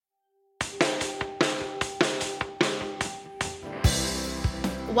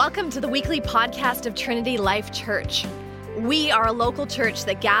Welcome to the weekly podcast of Trinity Life Church. We are a local church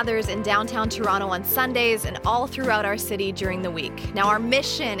that gathers in downtown Toronto on Sundays and all throughout our city during the week. Now, our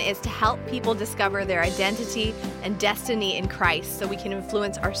mission is to help people discover their identity and destiny in Christ so we can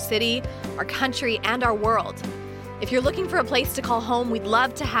influence our city, our country, and our world. If you're looking for a place to call home, we'd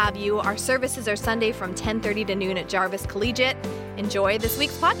love to have you. Our services are Sunday from 10:30 to noon at Jarvis Collegiate. Enjoy this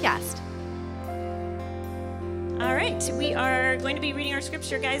week's podcast. All right, we are going to be reading our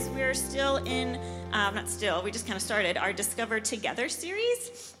scripture, guys. We're still in, we just kind of started our Discover Together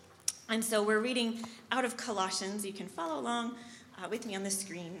series. And so we're reading out of Colossians. You can follow along with me on the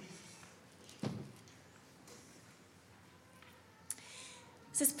screen. It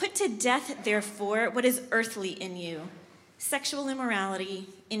says, "Put to death, therefore, what is earthly in you, sexual immorality,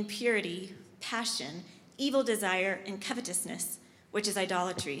 impurity, passion, evil desire, and covetousness, which is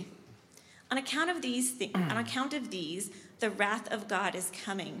idolatry. On account of these, the wrath of God is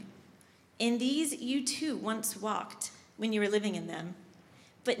coming. In these you too once walked when you were living in them.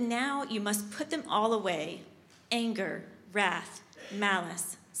 But now you must put them all away: anger, wrath,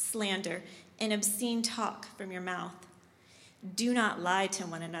 malice, slander, and obscene talk from your mouth. Do not lie to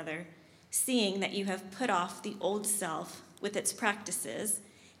one another, seeing that you have put off the old self with its practices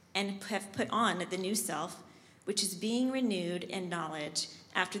and have put on the new self, which is being renewed in knowledge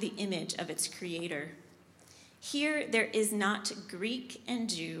after the image of its creator. Here there is not Greek and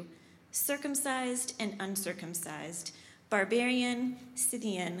Jew, circumcised and uncircumcised, barbarian,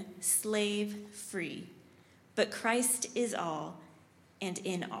 Scythian, slave, free, but Christ is all and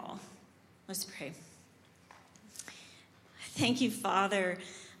in all." Let's pray. Thank you, Father,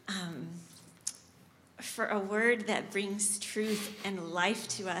 for a word that brings truth and life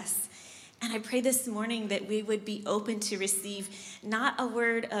to us. And I pray this morning that we would be open to receive not a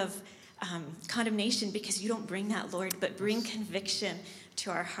word of condemnation, because you don't bring that, Lord, but bring conviction to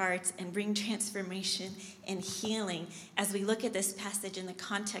our hearts and bring transformation and healing as we look at this passage in the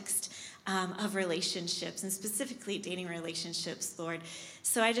context of relationships, and specifically dating relationships, Lord.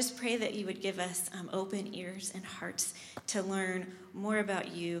 So I just pray that you would give us open ears and hearts to learn more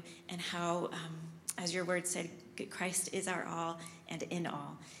about you and how, as your word said, Christ is our all and in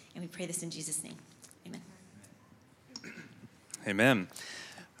all. And we pray this in Jesus' name. Amen. Amen.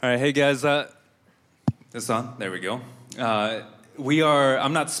 All right, hey guys, this on? There we go.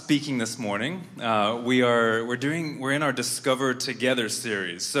 I'm not speaking this morning. We're in our Discover Together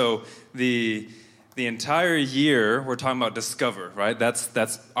series. So the entire year we're talking about discover, right?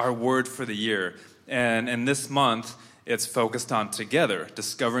 That's our word for the year. And this month it's focused on together,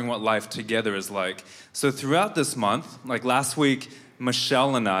 discovering what life together is like. So throughout this month, like last week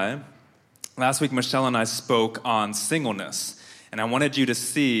Michelle and I spoke on singleness, and I wanted you to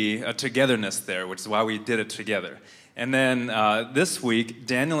see a togetherness there, which is why we did it together. And then this week,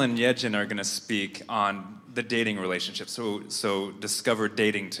 Daniel and Yejin are going to speak on the dating relationship. So Discover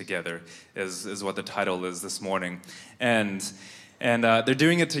Dating Together is what the title is this morning. And they're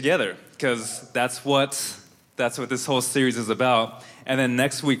doing it together because that's what this whole series is about. And then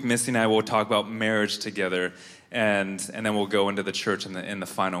next week, Missy and I will talk about marriage together. And then we'll go into the church in the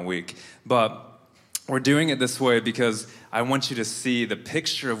final week. But we're doing it this way because I want you to see the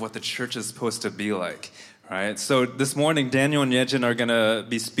picture of what the church is supposed to be like, right? So this morning, Daniel and Yejin are going to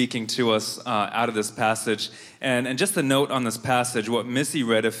be speaking to us out of this passage. And just a note on this passage, what Missy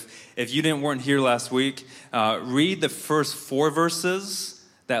read, if you weren't here last week, read the first 4 verses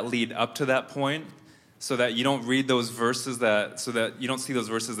that lead up to that point, so that you don't read those verses so that you don't see those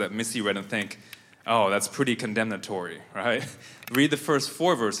verses that Missy read and think, oh, that's pretty condemnatory, right? Read the first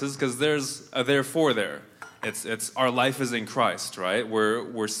 4 verses, because there's a therefore there. It's our life is in Christ, right?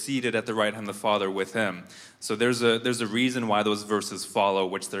 We're seated at the right hand of the Father with Him. So there's a reason why those verses follow,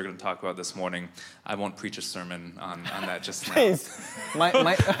 which they're going to talk about this morning. I won't preach a sermon on that just now. I'm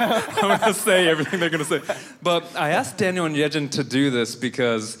going to say everything they're going to say. But I asked Daniel and Yejin to do this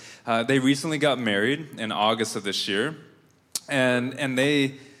because they recently got married in August of this year, and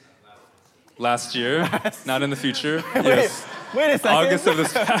they... Last year, not in the future. Yes. Wait a second. August of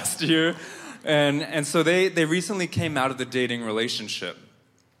this past year. And so they recently came out of the dating relationship.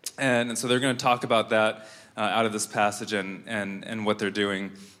 And so they're going to talk about that out of this passage and what they're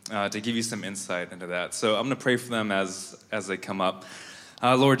doing to give you some insight into that. So I'm going to pray for them as they come up.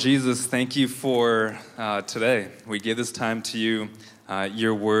 Lord Jesus, thank you for today. We give this time to you.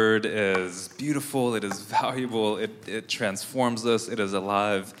 Your word is beautiful. It is valuable. It transforms us. It is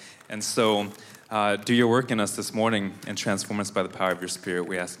alive. And so do your work in us this morning and transform us by the power of your Spirit.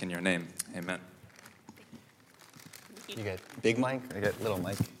 We ask in your name. Amen. You got big mic? I got little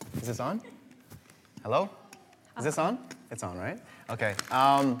mic. Is this on? Hello? Is this on? It's on, right? Okay.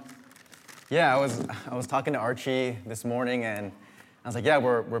 Yeah, I was talking to Archie this morning, and I was like, yeah,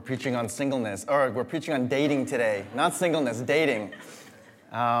 we're preaching on singleness, or we're preaching on dating today. Not singleness, dating.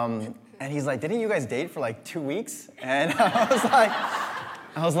 And he's like, didn't you guys date for like 2 weeks? And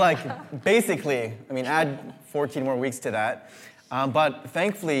I was like, basically, I mean, add 14 more weeks to that. But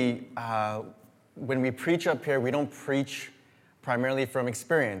thankfully, when we preach up here, we don't preach primarily from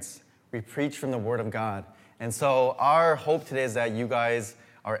experience. We preach from the Word of God. And so our hope today is that you guys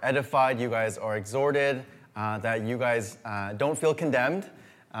are edified, you guys are exhorted, that you guys don't feel condemned,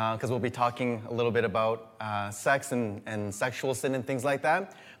 because we'll be talking a little bit about sex and sexual sin and things like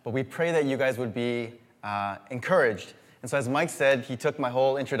that. But we pray that you guys would be encouraged. And so as Mike said, he took my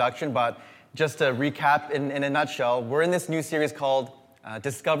whole introduction, but just to recap in a nutshell, we're in this new series called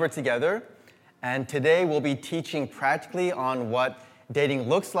Discover Together. And today we'll be teaching practically on what dating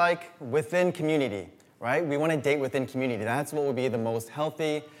looks like within community, right? We want to date within community. That's what will be the most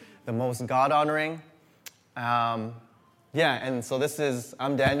healthy, the most God-honoring. And so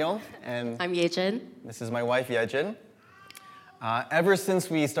I'm Daniel. And I'm Yejin. This is my wife, Yejin. Ever since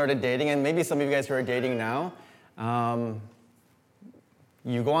we started dating, and maybe some of you guys who are dating now,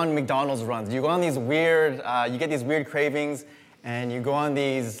 you go on McDonald's runs. You go on these weird, you get these weird cravings, and you go on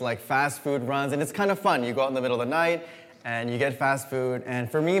these like fast food runs, and it's kind of fun. You go out in the middle of the night, and you get fast food.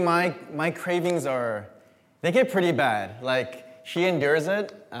 And for me, my cravings they get pretty bad. Like, she endures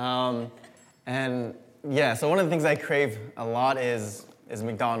it. And yeah, so one of the things I crave a lot is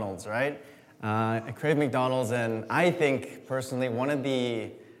McDonald's, right? I crave McDonald's, and I think, personally, one of the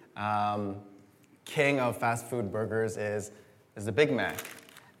king of fast food burgers is the Big Mac.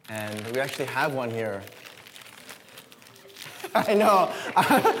 And we actually have one here. I know.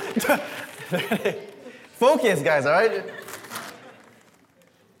 Focus, guys, all right?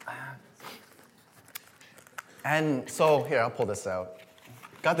 And so, here, I'll pull this out.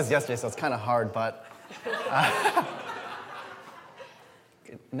 Got this yesterday, so it's kind of hard, but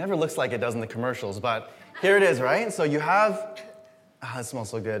it never looks like it does in the commercials, but here it is, right? So you have, it smells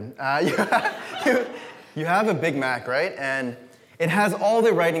so good. You have a Big Mac, right? And it has all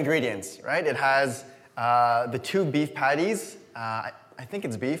the right ingredients, right? It has the 2 beef patties. I think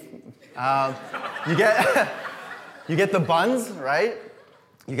it's beef. You get the buns, right?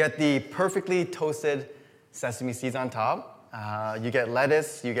 You get the perfectly toasted sesame seeds on top. You get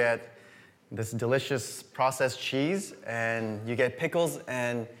lettuce. You get this delicious processed cheese, and you get pickles,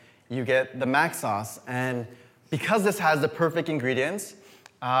 and you get the Mac sauce. And because this has the perfect ingredients,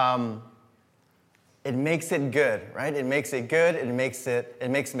 it makes it good, right? It makes it good. It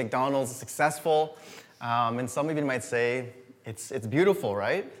makes McDonald's successful. And some of you might say it's beautiful,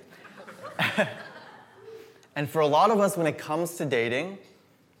 right? And for a lot of us, when it comes to dating,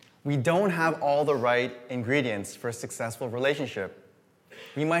 we don't have all the right ingredients for a successful relationship.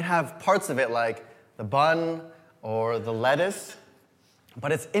 We might have parts of it like the bun or the lettuce,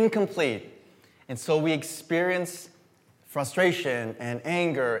 but it's incomplete. And so we experience frustration and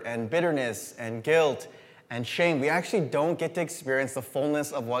anger and bitterness and guilt and shame. We actually don't get to experience the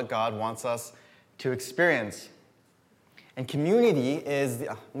fullness of what God wants us to experience. And community is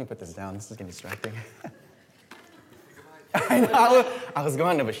let me put this down. This is getting distracting. I know. I was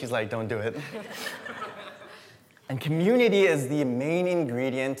going to, but she's like, don't do it. And community is the main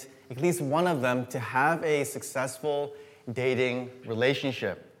ingredient, at least one of them, to have a successful dating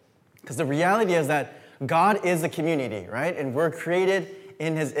relationship. Because the reality is that God is a community, right? And we're created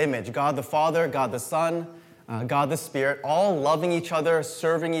in His image. God the Father, God the Son, God the Spirit, all loving each other,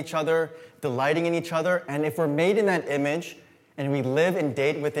 serving each other, delighting in each other. And if we're made in that image and we live and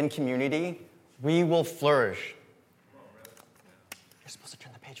date within community, we will flourish. You're supposed to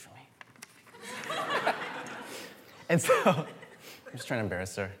turn the page for me. And so, I'm just trying to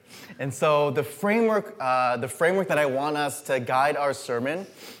embarrass her. And so the framework that I want us to guide our sermon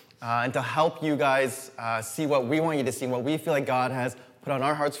and to help you guys see what we want you to see, what we feel like God has put on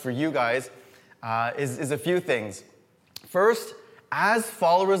our hearts for you guys, is a few things. First, as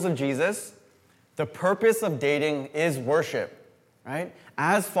followers of Jesus, the purpose of dating is worship, right?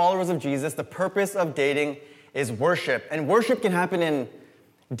 As followers of Jesus, the purpose of dating is worship. And worship can happen in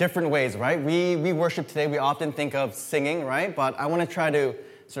different ways, right? We worship today, we often think of singing, right? But I want to try to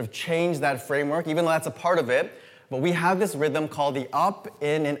sort of change that framework, even though that's a part of it. But we have this rhythm called the up,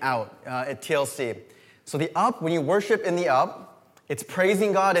 in, and out at TLC. So the up, when you worship in the up, it's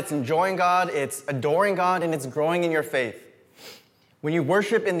praising God, it's enjoying God, it's adoring God, and it's growing in your faith. When you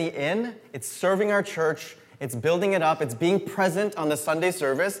worship in the in, it's serving our church, it's building it up, it's being present on the Sunday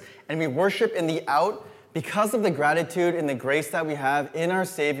service, and we worship in the out because of the gratitude and the grace that we have in our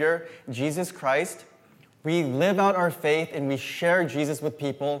Savior, Jesus Christ. We live out our faith and we share Jesus with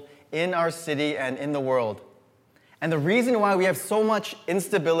people in our city and in the world. And the reason why we have so much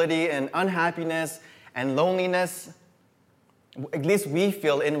instability and unhappiness and loneliness, at least we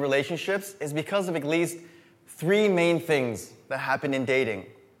feel in relationships, is because of at least 3 main things that happen in dating.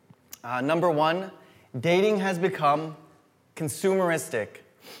 Number 1, dating has become consumeristic.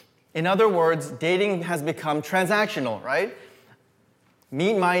 In other words, dating has become transactional, right?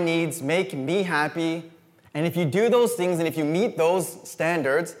 Meet my needs, make me happy, and if you do those things and if you meet those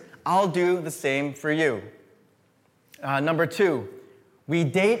standards, I'll do the same for you. Number 2, we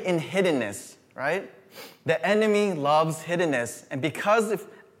date in hiddenness, right? The enemy loves hiddenness, and because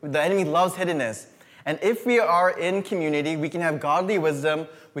the enemy loves hiddenness, and if we are in community, we can have godly wisdom,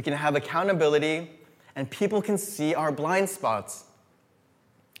 we can have accountability, and people can see our blind spots.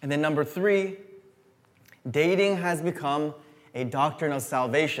 And then number 3, dating has become a doctrine of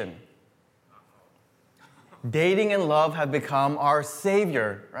salvation. Dating and love have become our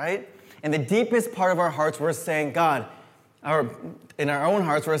savior, right? In the deepest part of our hearts, we're saying, God, in our own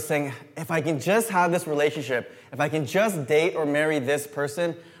hearts, we're saying, if I can just have this relationship, if I can just date or marry this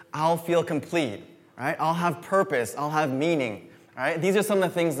person, I'll feel complete, right? I'll have purpose, I'll have meaning, right? These are some of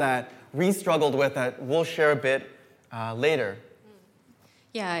the things that we struggled with that we'll share a bit later.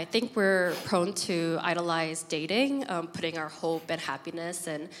 Yeah, I think we're prone to idolize dating, putting our hope and happiness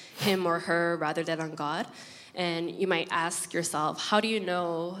in him or her rather than on God. And you might ask yourself, how do you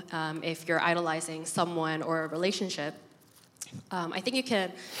know if you're idolizing someone or a relationship? I think you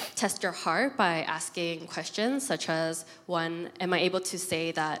can test your heart by asking questions such as, 1, am I able to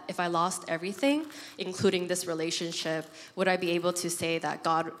say that if I lost everything, including this relationship, would I be able to say that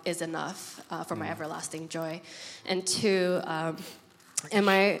God is enough for my everlasting joy? And 2, am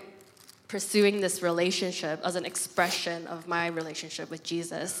I pursuing this relationship as an expression of my relationship with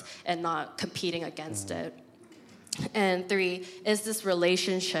Jesus and not competing against it? And 3, is this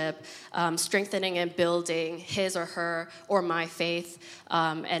relationship strengthening and building his or her or my faith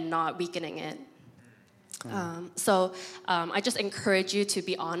and not weakening it? So I just encourage you to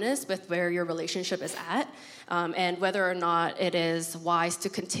be honest with where your relationship is at and whether or not it is wise to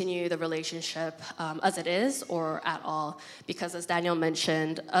continue the relationship as it is or at all. Because as Daniel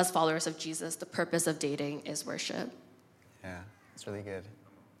mentioned, as followers of Jesus, the purpose of dating is worship. Yeah, it's really good.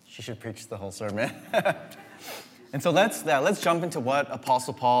 She should preach the whole sermon. And so let's jump into what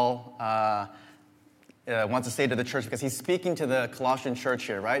Apostle Paul wants to say to the church, because he's speaking to the Colossian church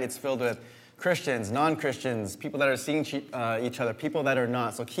here, right? It's filled with Christians, non-Christians, people that are seeing each other, people that are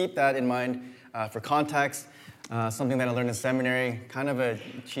not. So keep that in mind for context. Something that I learned in seminary, kind of a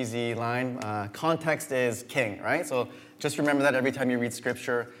cheesy line. Context is king, right? So just remember that every time you read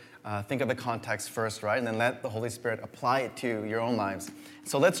Scripture, think of the context first, right? And then let the Holy Spirit apply it to your own lives.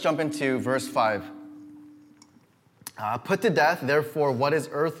 So let's jump into verse 5. Put to death, therefore, what is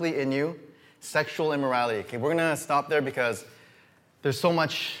earthly in you, sexual immorality. Okay, we're going to stop there because there's so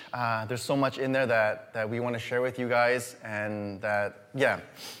much in there that we want to share with you guys, and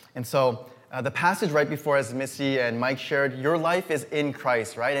And so the passage right before, as Missy and Mike shared, your life is in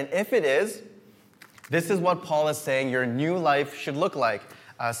Christ, right? And if it is, this is what Paul is saying your new life should look like.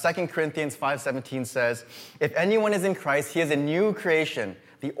 2 Corinthians 5:17 says, if anyone is in Christ, he is a new creation.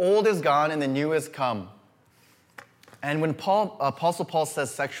 The old is gone and the new is come. And when Apostle Paul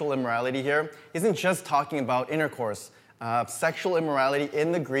says sexual immorality here, he isn't just talking about intercourse. Sexual immorality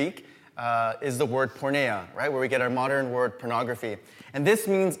in the Greek is the word porneia, right, where we get our modern word pornography. And this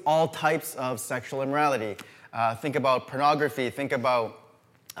means all types of sexual immorality. Think about pornography, think about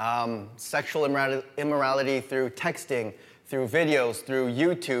sexual immorality through texting, through videos, through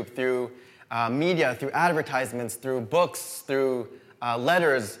YouTube, through media, through advertisements, through books, through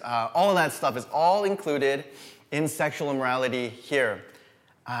letters. All of that stuff is all included in sexual immorality here.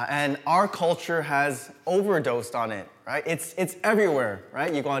 And our culture has overdosed on it, right? It's everywhere,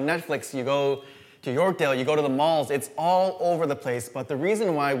 right? You go on Netflix, you go to Yorkdale, you go to the malls, it's all over the place. But the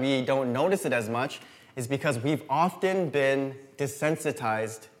reason why we don't notice it as much is because we've often been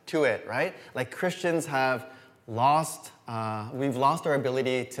desensitized to it, right? Like Christians have we've lost our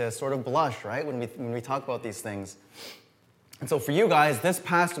ability to sort of blush, right? When we talk about these things. And so for you guys, this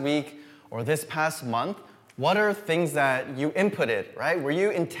past week or this past month, what are things that you inputted, right? Were you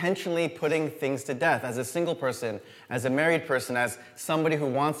intentionally putting things to death as a single person, as a married person, as somebody who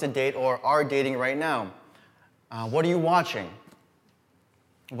wants to date or are dating right now? What are you watching?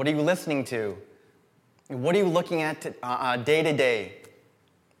 What are you listening to? What are you looking at day to day?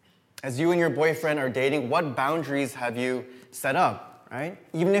 As you and your boyfriend are dating, what boundaries have you set up, right?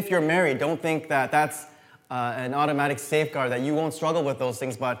 Even if you're married, don't think that that's an automatic safeguard that you won't struggle with those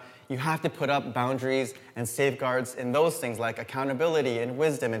things, but you have to put up boundaries and safeguards in those things like accountability and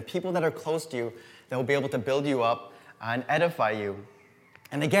wisdom and people that are close to you that will be able to build you up and edify you.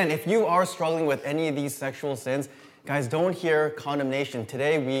 And again, if you are struggling with any of these sexual sins, guys, don't hear condemnation.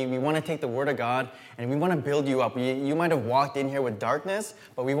 Today, we want to take the Word of God and we want to build you up. You might have walked in here with darkness,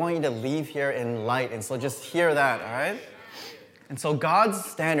 but we want you to leave here in light. And so just hear that, all right? And so God's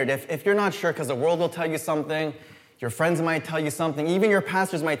standard, if you're not sure, because the world will tell you something, your friends might tell you something, even your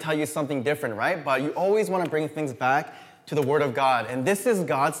pastors might tell you something different, right? But you always want to bring things back to the Word of God. And this is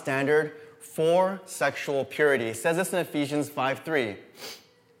God's standard for sexual purity. It says this in Ephesians 5:3.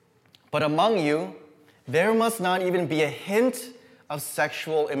 But among you, there must not even be a hint of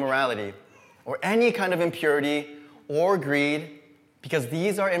sexual immorality or any kind of impurity or greed, because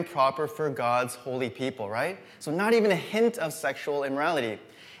these are improper for God's holy people, right? So not even a hint of sexual immorality.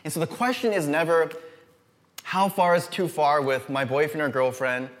 And so the question is never, how far is too far with my boyfriend or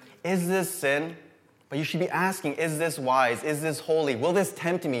girlfriend? Is this sin? But you should be asking, is this wise? Is this holy? Will this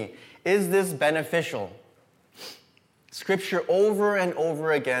tempt me? Is this beneficial? Scripture over and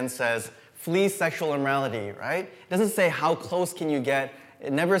over again says, flee sexual immorality, right? It doesn't say how close can you get.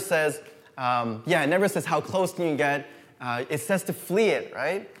 It never says, it never says how close can you get. It says to flee it,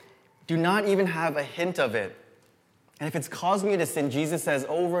 right? Do not even have a hint of it. And if it's causing you to sin, Jesus says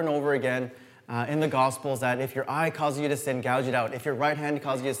over and over again in the Gospels that if your eye causes you to sin, gouge it out. If your right hand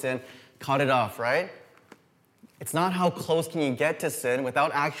causes you to sin, cut it off, right? It's not how close can you get to sin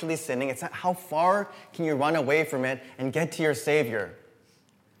without actually sinning. It's not how far can you run away from it and get to your Savior.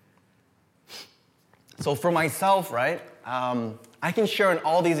 So for myself, right, I can share in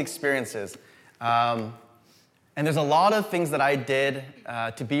all these experiences. And there's a lot of things that I did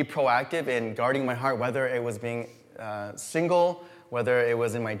to be proactive in guarding my heart, whether it was being single, whether it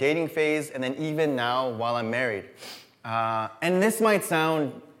was in my dating phase, and then even now while I'm married. And this might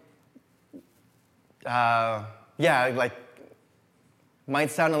sound, might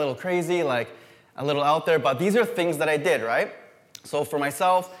sound a little crazy, like a little out there, but these are things that I did, right? So for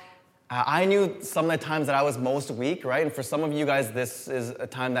myself, I knew some of the times that I was most weak, right? And for some of you guys, this is a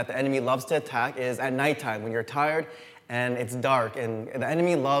time that the enemy loves to attack, is at nighttime when you're tired and it's dark. And the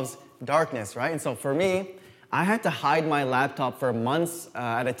enemy loves darkness, right? And so for me, I had to hide my laptop for months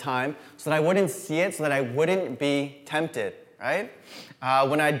at a time so that I wouldn't see it, so that I wouldn't be tempted, right?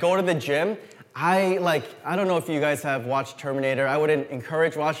 When I'd go to the gym, I don't know if you guys have watched Terminator. I wouldn't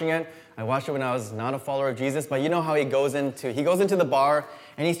encourage watching it. I watched it when I was not a follower of Jesus, but you know how he goes into the bar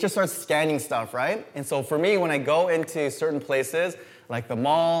and he just starts scanning stuff, right? And so for me, when I go into certain places like the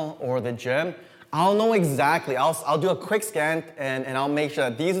mall or the gym, I'll know exactly. I'll do a quick scan and I'll make sure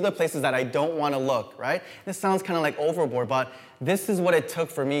that these are the places that I don't want to look, right? This sounds kind of like overboard, but this is what it took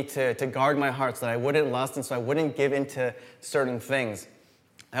for me to guard my heart so that I wouldn't lust and so I wouldn't give into certain things.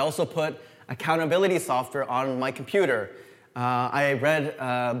 I also put accountability software on my computer. I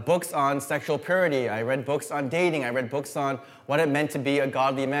read books on sexual purity. I read books on dating. I read books on what it meant to be a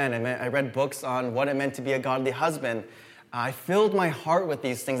godly man. I read books on what it meant to be a godly husband. I filled my heart with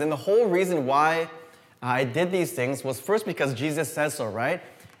these things. And the whole reason why I did these things was first because Jesus says so, right?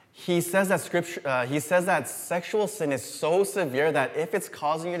 He says that sexual sin is so severe that if it's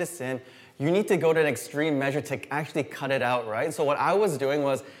causing you to sin, you need to go to an extreme measure to actually cut it out, right? So what I was doing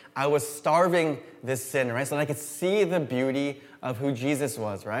was I was starving this sin, right? So that I could see the beauty of who Jesus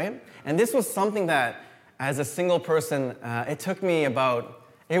was, right? And this was something that, as a single person, it took me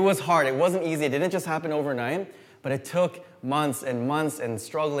it was hard. It wasn't easy. It didn't just happen overnight, but it took months and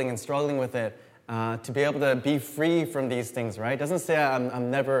struggling with it to be able to be free from these things, right? It doesn't say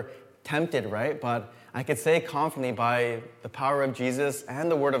I'm never tempted, right? But I could say confidently by the power of Jesus and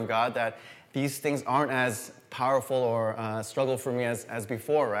the Word of God that these things aren't as powerful or struggle for me as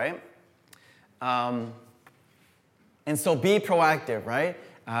before, right? And so be proactive, right?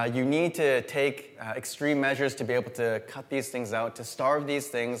 You need to take extreme measures to be able to cut these things out, to starve these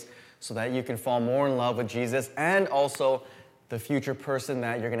things so that you can fall more in love with Jesus and also the future person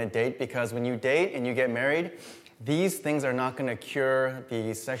that you're going to date. Because when you date and you get married, these things are not going to cure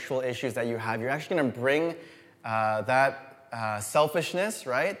the sexual issues that you have. You're actually going to bring that selfishness,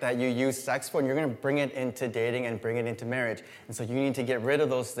 right, that you use sex for, and you're going to bring it into dating and bring it into marriage. And so you need to get rid of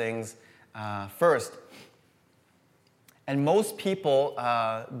those things first. And most people,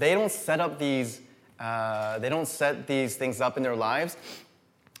 they don't set these things up in their lives.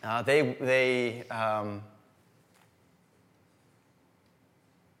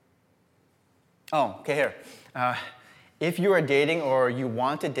 Here. If you are dating or you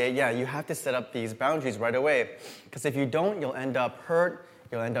want to date, you have to set up these boundaries right away. Because if you don't, you'll end up hurt,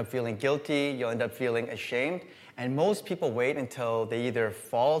 You'll end up feeling guilty. You'll end up feeling ashamed. And most people wait until they either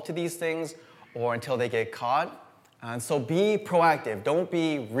fall to these things or until they get caught. And so be proactive. Don't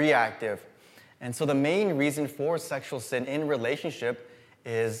be reactive. And so the main reason for sexual sin in relationship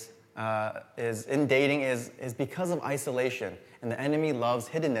is in dating is because of isolation. And the enemy loves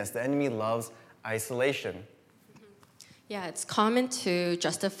hiddenness. The enemy loves isolation. Yeah, it's common to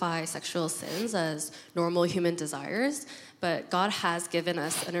justify sexual sins as normal human desires, but God has given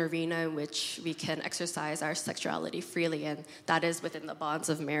us an arena in which we can exercise our sexuality freely, and that is within the bonds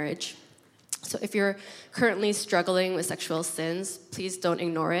of marriage. So if you're currently struggling with sexual sins, please don't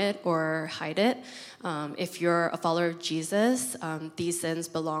ignore it or hide it. If you're a follower of Jesus, these sins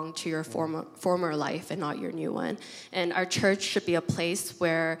belong to your former life and not your new one. And our church should be a place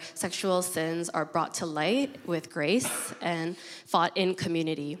where sexual sins are brought to light with grace and fought in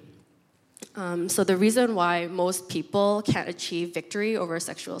community. So the reason why most people can't achieve victory over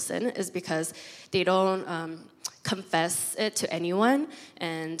sexual sin is because they don't confess it to anyone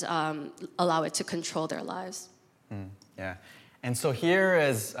and allow it to control their lives. Yeah. And so here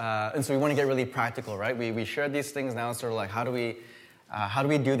is, and so we want to get really practical, right? We shared these things now, sort of like how do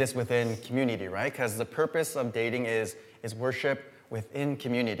we do this within community, right? Because the purpose of dating is worship within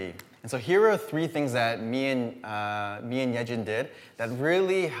community. And so here are 3 things that me and Yejin did that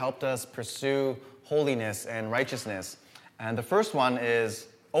really helped us pursue holiness and righteousness. And the first one is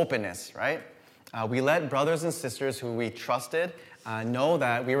openness, right? We let brothers and sisters who we trusted know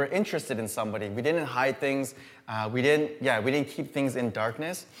that we were interested in somebody. We didn't hide things. We didn't keep things in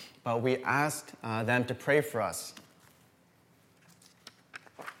darkness, but we asked them to pray for us.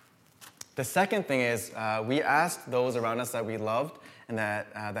 The second thing is we asked those around us that we loved and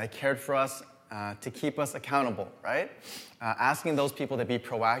that cared for us to keep us accountable, right? Asking those people to be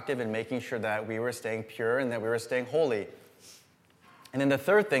proactive in making sure that we were staying pure and that we were staying holy. And then the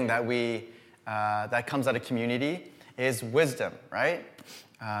third thing that comes out of community is wisdom, right?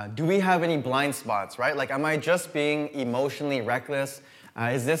 Do we have any blind spots, right? Like, am I just being emotionally reckless?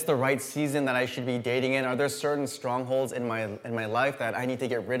 Is this the right season that I should be dating in? Are there certain strongholds in my life that I need to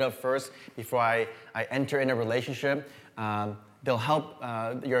get rid of first before I enter in a relationship? They'll help.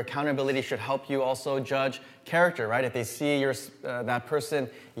 Your accountability should help you also judge character, right? If they see that person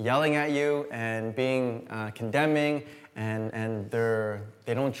yelling at you and being condemning, and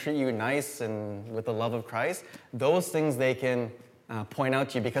they don't treat you nice and with the love of Christ, those things they can point out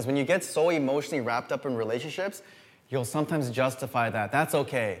to you. Because when you get so emotionally wrapped up in relationships, you'll sometimes justify that. That's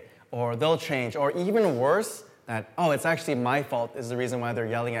okay. Or they'll change. Or even worse, that, oh, it's actually my fault is the reason why they're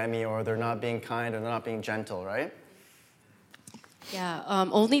yelling at me, or they're not being kind, or they're not being gentle, right? Yeah,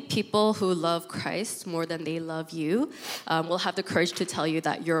 only people who love Christ more than they love you will have the courage to tell you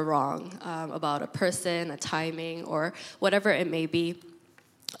that you're wrong about a person, a timing, or whatever it may be.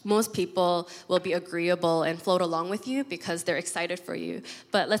 Most people will be agreeable and float along with you because they're excited for you.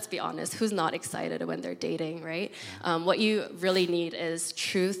 But let's be honest, who's not excited when they're dating, right? What you really need is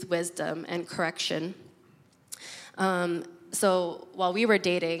truth, wisdom, and correction. So while we were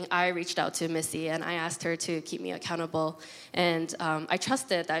dating, I reached out to Missy and I asked her to keep me accountable. And I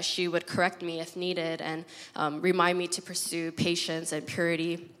trusted that she would correct me if needed and remind me to pursue patience and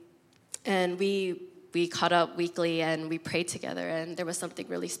purity. And we caught up weekly and we prayed together, and there was something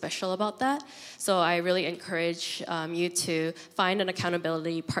really special about that. So I really encourage you to find an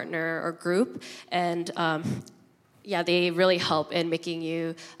accountability partner or group, and they really help in making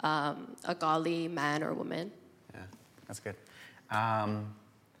you a godly man or woman. Yeah, that's good.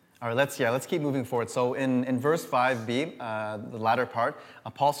 All right, let's keep moving forward. So in verse 5b, the latter part,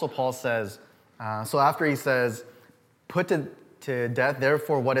 Apostle Paul says, so after he says, put to death,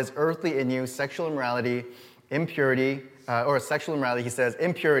 therefore, what is earthly in you, sexual immorality, impurity, he says,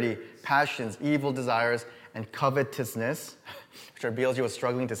 impurity, passions, evil desires, and covetousness, which our BLG was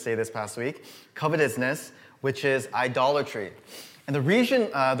struggling to say this past week, covetousness, which is idolatry. And the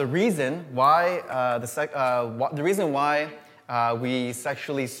reason why we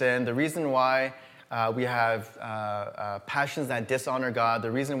sexually sin, the reason why we have passions that dishonor God,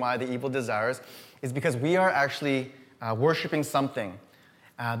 the reason why the evil desires, is because we are actually worshiping something.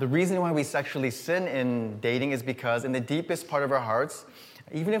 The reason why we sexually sin in dating is because in the deepest part of our hearts,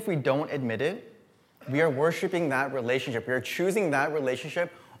 even if we don't admit it, we are worshiping that relationship. We are choosing that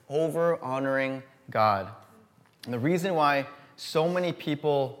relationship over honoring God. And the reason why so many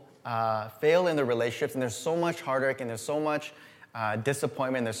people fail in their relationships, and there's so much heartache, and there's so much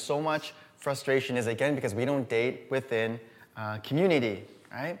disappointment, and there's so much frustration, is again because we don't date within community,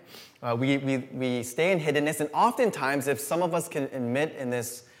 right? We stay in hiddenness, and oftentimes, if some of us can admit in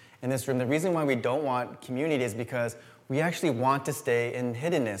this room, the reason why we don't want community is because we actually want to stay in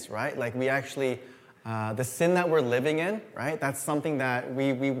hiddenness, right? Like we actually, the sin that we're living in, right? That's something that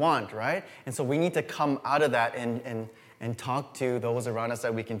we want, right? And so we need to come out of that and talk to those around us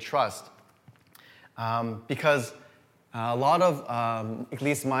that we can trust. Because a lot of, at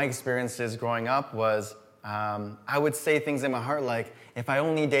least my experiences growing up was, I would say things in my heart like, if I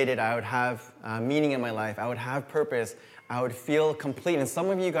only dated, I would have meaning in my life. I would have purpose. I would feel complete. And some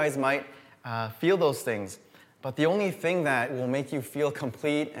of you guys might feel those things. But the only thing that will make you feel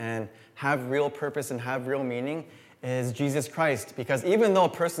complete and have real purpose and have real meaning is Jesus Christ. Because even though a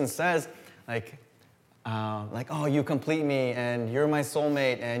person says, oh, you complete me, and you're my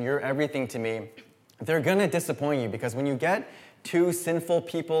soulmate, and you're everything to me, they're going to disappoint you. Because when you get two sinful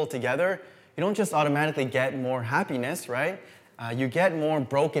people together, you don't just automatically get more happiness, right? You get more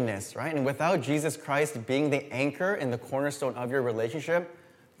brokenness, right? And without Jesus Christ being the anchor and the cornerstone of your relationship,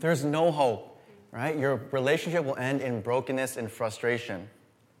 there's no hope, right? Your relationship will end in brokenness and frustration.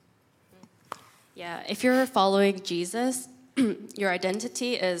 Yeah, if you're following Jesus, your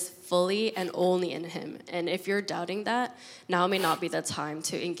identity is fully and only in him. And if you're doubting that, now may not be the time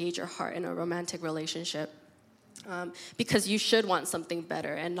to engage your heart in a romantic relationship. Because you should want something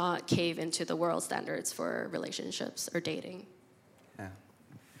better and not cave into the world standards for relationships or dating. Yeah.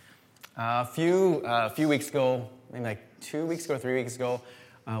 A few weeks ago, maybe like 2 weeks ago, 3 weeks ago,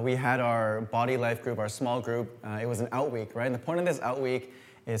 we had our Body Life group, our small group. It was an out week, right? And the point of this out week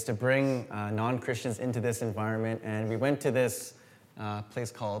is to bring non-Christians into this environment. And we went to this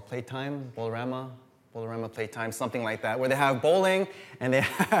place called Playtime, Bolorama Playtime, something like that, where they have bowling and they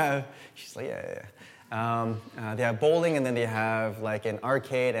have, she's like, yeah. They have bowling, and then they have like an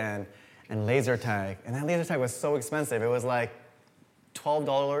arcade and laser tag. And that laser tag was so expensive. It was like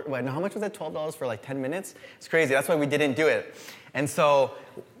 $12. Wait, no, how much was it? $12 for like 10 minutes? It's crazy. That's why we didn't do it. And so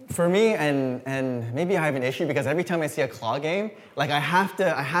for me, and maybe I have an issue because every time I see a claw game, like I have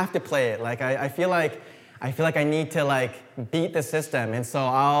to play it. Like I feel like I need to like beat the system, and so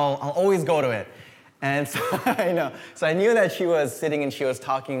I'll always go to it. And so I know. So I knew that she was sitting and she was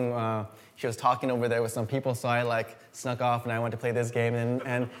talking. She was talking over there with some people, so I like snuck off and I went to play this game.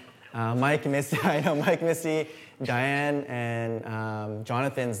 And Mike, Missy, Diane, and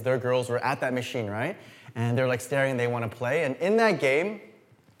Jonathan's, their girls were at that machine, right? And they're like staring, they want to play. And in that game,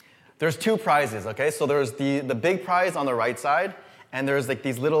 there's two prizes, okay? So there's the big prize on the right side, and there's like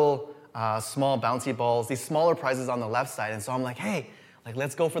these little small bouncy balls, these smaller prizes on the left side. And so I'm like, hey, like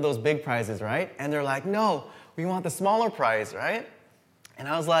let's go for those big prizes, right? And they're like, no, we want the smaller prize, right? And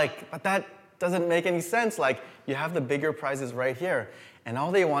I was like, but that doesn't make any sense. Like, you have the bigger prizes right here. And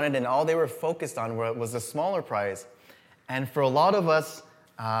all they wanted and all they were focused on was the smaller prize. And for a lot of us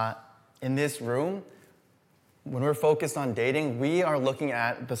in this room, when we're focused on dating, we are looking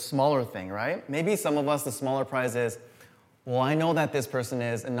at the smaller thing, right? Maybe some of us, the smaller prize is, well, I know that this person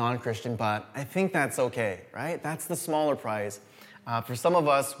is a non-Christian, but I think that's okay, right? That's the smaller prize. For some of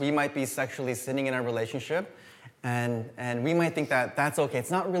us, we might be sexually sinning in our relationship, and we might think that that's okay. It's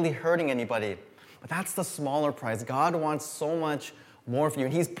not really hurting anybody. But that's the smaller prize. God wants so much more for you.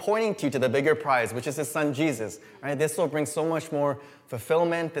 And he's pointing to you to the bigger prize, which is his son, Jesus. Right? This will bring so much more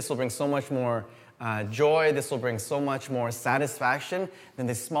fulfillment. This will bring so much more joy. This will bring so much more satisfaction than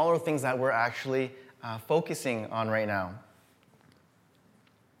the smaller things that we're actually focusing on right now.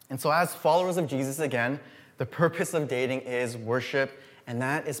 And so as followers of Jesus, again, the purpose of dating is worship. And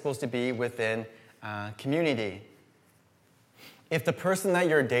that is supposed to be within community. If the person that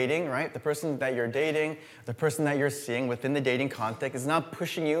you're dating, right, the person that you're seeing within the dating context is not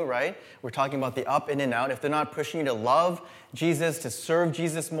pushing you, right, we're talking about the up, in, and out. If they're not pushing you to love Jesus, to serve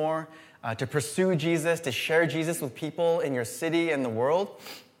Jesus more, to pursue Jesus, to share Jesus with people in your city and the world,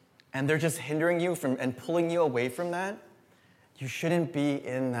 and they're just hindering you from and pulling you away from that, you shouldn't be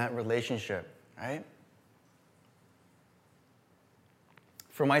in that relationship, right?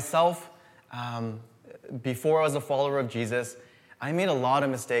 For myself, before I was a follower of Jesus, I made a lot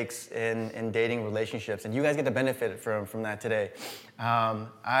of mistakes in dating relationships, and you guys get to benefit from that today.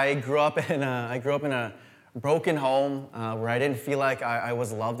 I grew up in a broken home where I didn't feel like I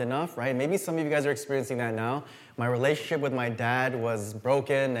was loved enough, right? Maybe some of you guys are experiencing that now. My relationship with my dad was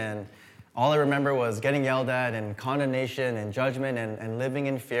broken, and all I remember was getting yelled at and condemnation and judgment and living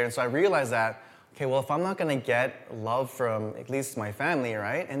in fear. And so I realized that, okay, well, if I'm not going to get love from at least my family,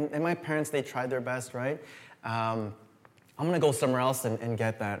 right? And my parents, they tried their best, right? I'm going to go somewhere else and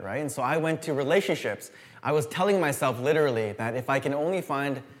get that, right? And so I went to relationships. I was telling myself literally that if I can only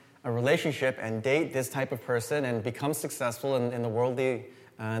find a relationship and date this type of person and become successful in the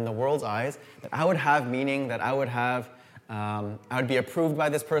world's eyes, that I would have meaning, that I would be approved by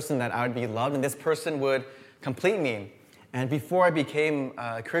this person, that I would be loved, and this person would complete me. And before I became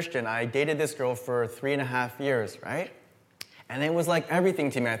a Christian, I dated this girl for 3.5 years, right? And it was like everything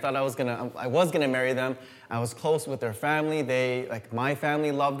to me. I thought I was gonna marry them. I was close with their family. My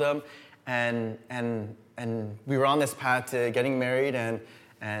family loved them, and we were on this path to getting married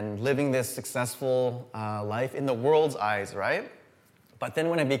and living this successful life in the world's eyes, right? But then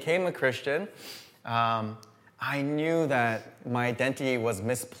when I became a Christian, I knew that my identity was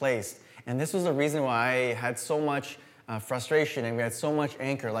misplaced, and this was the reason why I had so much frustration and we had so much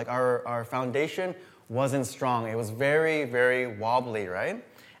anchor. Like our foundation wasn't strong. It was very, very wobbly, right?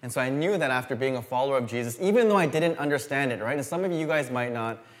 And so I knew that after being a follower of Jesus, even though I didn't understand it, right? And some of you guys might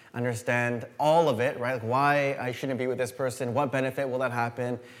not understand all of it, right? Like why I shouldn't be with this person, what benefit will that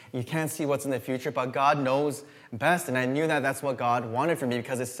happen? You can't see what's in the future, but God knows best. And I knew that that's what God wanted for me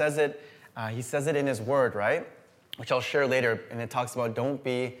because it says it, He says it in His Word, right? Which I'll share later. And it talks about don't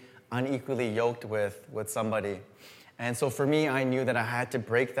be unequally yoked with somebody. And so for me, I knew that I had to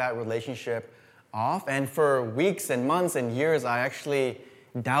break that relationship off. And for weeks and months and years, I actually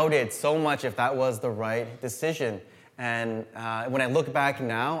doubted so much if that was the right decision. And when I look back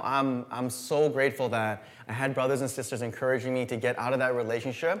now, I'm so grateful that I had brothers and sisters encouraging me to get out of that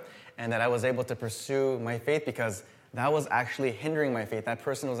relationship and that I was able to pursue my faith because that was actually hindering my faith. That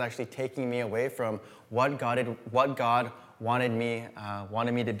person was actually taking me away from what God wanted me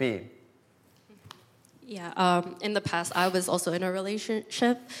to be. Yeah, in the past, I was also in a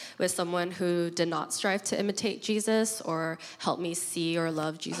relationship with someone who did not strive to imitate Jesus or help me see or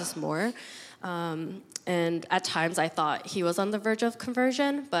love Jesus more. And at times, I thought he was on the verge of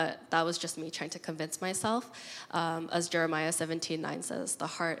conversion, but that was just me trying to convince myself. As Jeremiah 17:9 says, the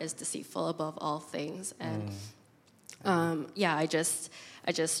heart is deceitful above all things. And I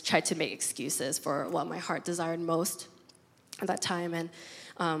just tried to make excuses for what my heart desired most at that time. And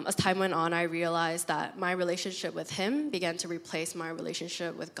as time went on, I realized that my relationship with him began to replace my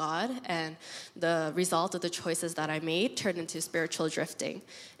relationship with God, and the result of the choices that I made turned into spiritual drifting.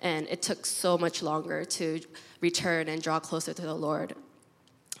 And it took so much longer to return and draw closer to the Lord.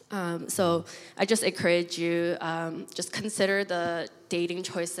 So I just encourage you, just consider the dating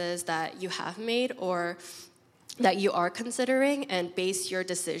choices that you have made or that you are considering, and base your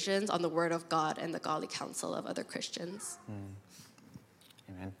decisions on the Word of God and the godly counsel of other Christians.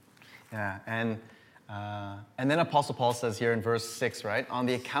 Amen. Yeah, and then Apostle Paul says here in verse 6, right? On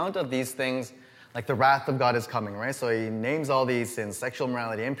the account of these things, like the wrath of God is coming, right? So he names all these sins: sexual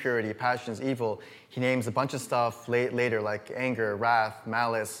immorality, impurity, passions, evil. He names a bunch of stuff later, like anger, wrath,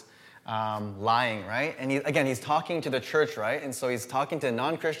 malice, lying, right? And he's talking to the church, right? And so he's talking to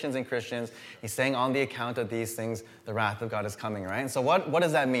non-Christians and Christians. He's saying on the account of these things, the wrath of God is coming, right? And so what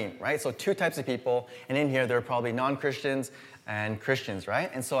does that mean, right? So two types of people, and in here there are probably non-Christians and Christians,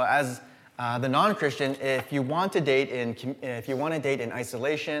 right? And so as the non-Christian, if you want to date in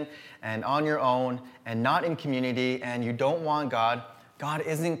isolation and on your own and not in community and you don't want God, God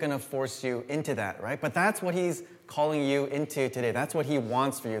isn't going to force you into that, right? But that's what He's calling you into today. That's what He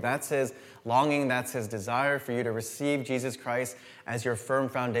wants for you. That's His longing. That's His desire for you to receive Jesus Christ as your firm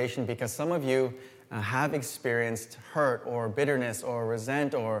foundation, because some of you have experienced hurt or bitterness or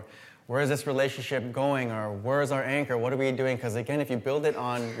resent or where is this relationship going, or where is our anchor? What are we doing? Because again, if you build it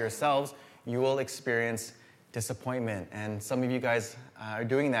on yourselves, you will experience disappointment. And some of you guys are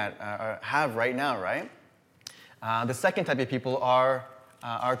doing that, or have right now, right? The second type of people are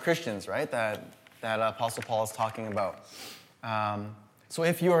Christians, right? That Apostle Paul is talking about. So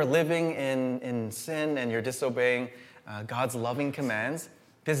if you are living in sin and you're disobeying God's loving commands,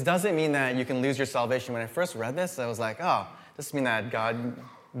 this doesn't mean that you can lose your salvation. When I first read this, I was like, oh, this doesn't mean that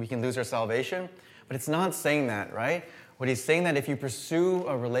we can lose our salvation. But it's not saying that, right? What he's saying that if you pursue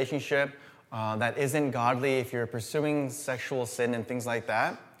a relationship that isn't godly, if you're pursuing sexual sin and things like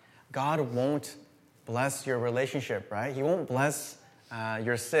that, God won't bless your relationship, right? He won't bless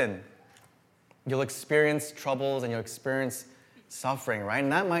your sin. You'll experience troubles and you'll experience suffering, right?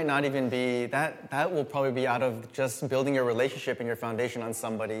 And that might not even be, that will probably be out of just building your relationship and your foundation on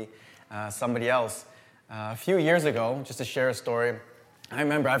somebody else. A few years ago, just to share a story, I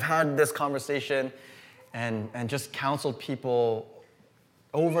remember I've had this conversation and just counseled people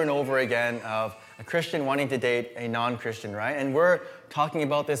over and over again of a Christian wanting to date a non-Christian, right? And we're talking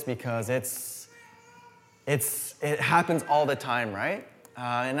about this because it happens all the time, right?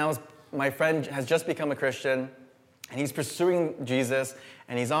 My friend has just become a Christian, and he's pursuing Jesus,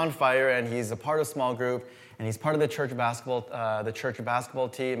 and he's on fire, and he's a part of a small group, and he's part of the church basketball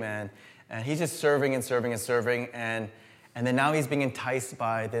team, and he's just serving, and then now he's being enticed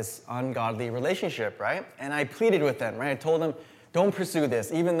by this ungodly relationship, right? And I pleaded with them, right? I told them, don't pursue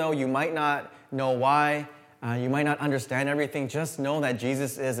this, even though you might not know why You might not understand everything. Just know that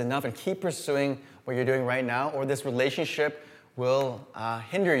Jesus is enough and keep pursuing what you're doing right now, or this relationship will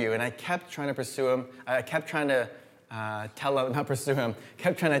hinder you. And I kept trying to pursue him. I kept trying to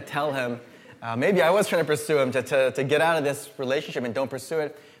kept trying to tell him, maybe I was trying to pursue him to get out of this relationship and don't pursue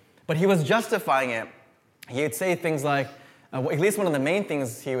it. But he was justifying it. He would say things like, at least one of the main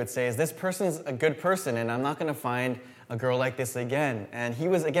things he would say is, this person's a good person and I'm not going to find a girl like this again. And he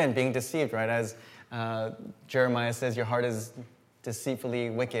was, again, being deceived, right? As Jeremiah says, your heart is deceitfully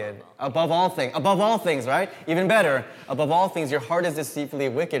wicked. Above all things, right? Even better, above all things, your heart is deceitfully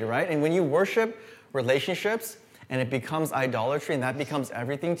wicked, right? And when you worship relationships and it becomes idolatry and that becomes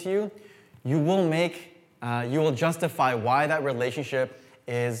everything to you, you will justify why that relationship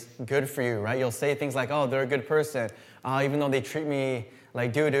is good for you, right? You'll say things like, oh, they're a good person. Even though they treat me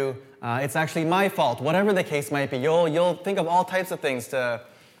like doo-doo, it's actually my fault. Whatever the case might be, you'll think of all types of things to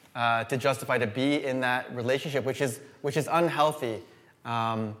justify to be in that relationship, which is unhealthy.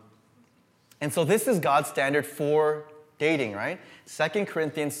 And so this is God's standard for dating, right? 2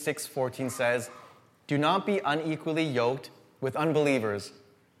 Corinthians 6:14 says, do not be unequally yoked with unbelievers.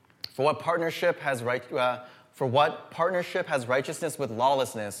 For what partnership has righteousness with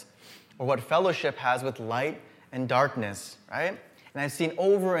lawlessness? Or what fellowship has with light and darkness, right? And I've seen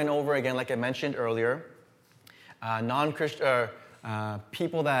over and over again, like I mentioned earlier, non-Christian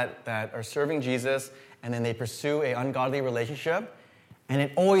people that are serving Jesus, and then they pursue an ungodly relationship, and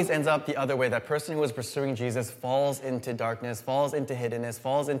it always ends up the other way. That person who is pursuing Jesus falls into darkness, falls into hiddenness,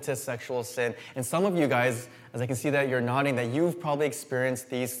 falls into sexual sin. And some of you guys, as I can see that you're nodding, that you've probably experienced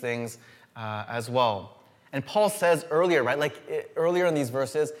these things as well. And Paul says earlier, right, earlier in these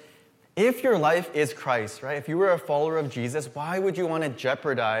verses, if your life is Christ, right, if you were a follower of Jesus, why would you want to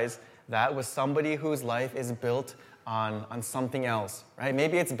jeopardize that with somebody whose life is built on something else, right?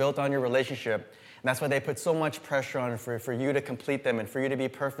 Maybe it's built on your relationship. And that's why they put so much pressure on for you to complete them and for you to be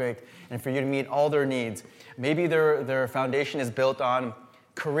perfect and for you to meet all their needs. Maybe their foundation is built on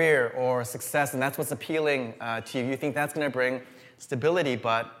career or success, and that's what's appealing to you. You think that's going to bring stability,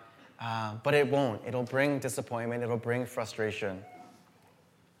 but it won't. It'll bring disappointment. It'll bring frustration.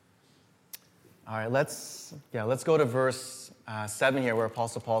 All right, let's go to verse 7 here, where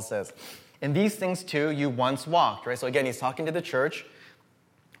Apostle Paul says, in these things too you once walked, right? So again, he's talking to the church.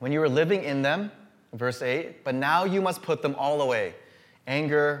 When you were living in them, verse 8, but now you must put them all away.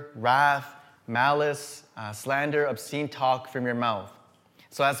 Anger, wrath, malice, slander, obscene talk from your mouth.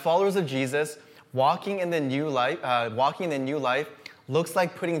 So as followers of Jesus, walking in the new life looks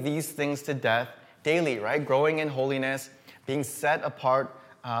like putting these things to death daily, right? Growing in holiness, being set apart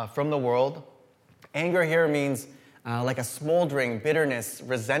from the world. Anger here means like a smoldering, bitterness,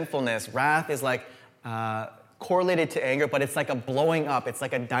 resentfulness. Wrath is like correlated to anger, but it's like a blowing up. It's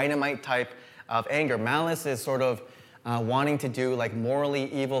like a dynamite type of anger. Malice is sort of wanting to do like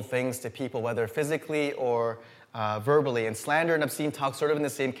morally evil things to people, whether physically or verbally. And slander and obscene talk sort of in the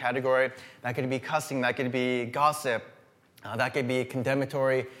same category. That could be cussing, that could be gossip, that could be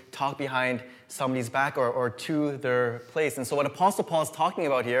condemnatory talk behind somebody's back or to their place. And so what Apostle Paul is talking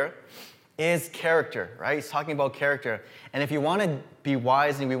about here is character, right? He's talking about character. And if you want to be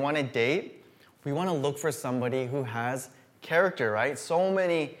wise and we want to date, we want to look for somebody who has character, right? So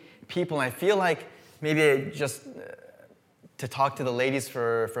many people, and I feel like maybe just to talk to the ladies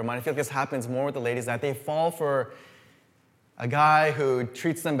for a moment, I feel like this happens more with the ladies, that they fall for a guy who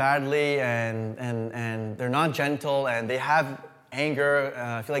treats them badly and they're not gentle and they have anger.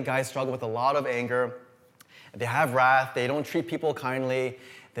 I feel like guys struggle with a lot of anger. They have wrath. They don't treat people kindly.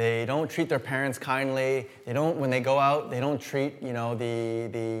 They don't treat their parents kindly. When they go out, they don't treat,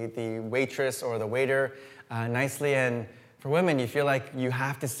 the waitress or the waiter nicely. And for women, you feel like you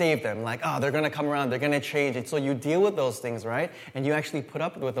have to save them. Like, they're going to come around. They're going to change. And so you deal with those things, right? And you actually put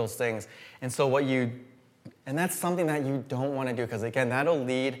up with those things. And so and that's something that you don't want to do, because again, that'll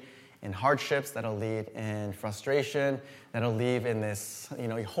lead in hardships, that'll lead in frustration, that'll lead in this,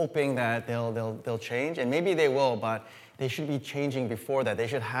 hoping that they'll change. And maybe they will, but they should be changing before that. They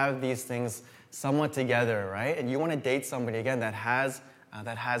should have these things somewhat together, right? And you want to date somebody, again, that has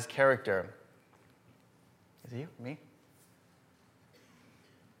character. Is it you? Me?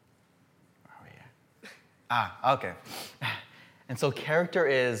 Where are we at? Okay. And so character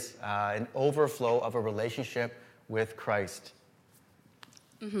is an overflow of a relationship with Christ.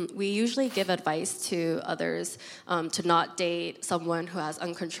 Mm-hmm. We usually give advice to others to not date someone who has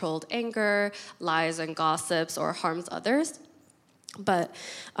uncontrolled anger, lies and gossips, or harms others. But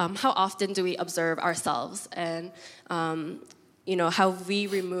how often do we observe ourselves and how we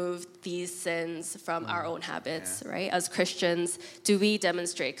remove these sins from our own habits, right? As Christians, do we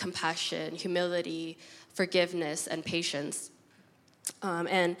demonstrate compassion, humility, forgiveness, and patience.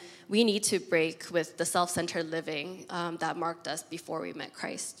 And we need to break with the self-centered living that marked us before we met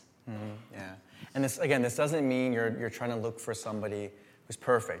Christ. Yeah. And this doesn't mean you're trying to look for somebody who's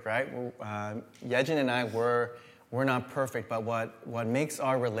perfect, right? Yejin and I, we're not perfect, but what makes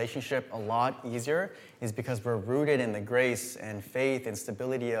our relationship a lot easier is because we're rooted in the grace and faith and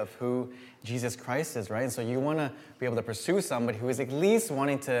stability of who Jesus Christ is, right? And so you want to be able to pursue somebody who is at least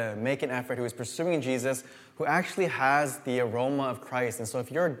wanting to make an effort, who is pursuing Jesus, who actually has the aroma of Christ. And so if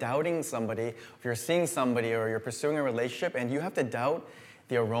you're doubting somebody, if you're seeing somebody or you're pursuing a relationship and you have to doubt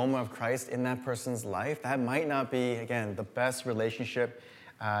the aroma of Christ in that person's life, that might not be, again, the best relationship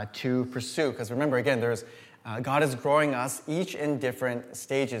to pursue. Because remember, again, God is growing us each in different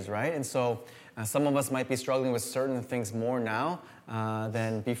stages, right? And so some of us might be struggling with certain things more now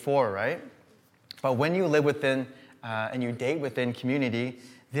than before, right? But when you live within and you date within community,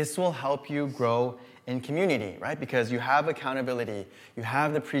 this will help you grow in community, right? Because you have accountability, you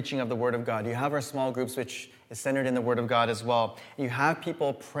have the preaching of the Word of God, you have our small groups, which is centered in the Word of God as well. And you have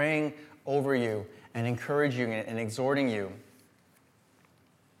people praying over you and encouraging you and exhorting you.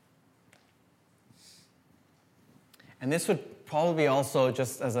 And this would probably also,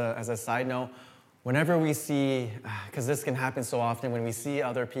 just as a side note, whenever we see, because this can happen so often, when we see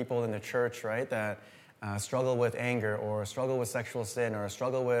other people in the church, right, that struggle with anger or struggle with sexual sin or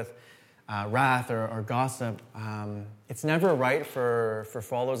struggle with wrath or gossip, it's never right for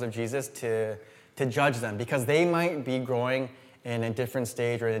followers of Jesus to judge them, because they might be growing in a different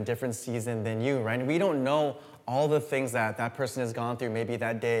stage or in a different season than you, right? And we don't know all the things that person has gone through, maybe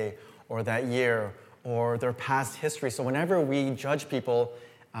that day or that year or their past history. So whenever we judge people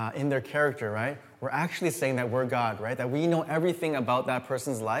in their character, right, we're actually saying that we're God, right? That we know everything about that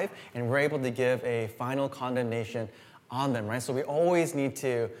person's life and we're able to give a final condemnation on them, right? So we always need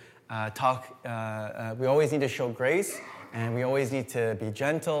to we always need to show grace, and we always need to be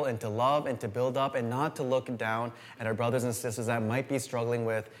gentle and to love and to build up and not to look down at our brothers and sisters that might be struggling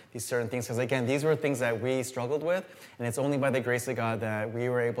with these certain things. Because again, these were things that we struggled with, and it's only by the grace of God that we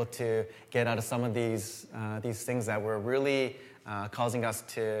were able to get out of some of these things that were really causing us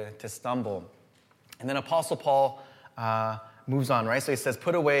to stumble. And then Apostle Paul moves on, right? So he says,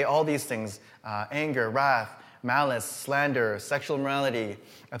 put away all these things, anger, wrath, malice, slander, sexual immorality,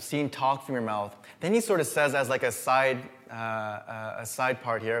 obscene talk from your mouth. Then he sort of says, as like a side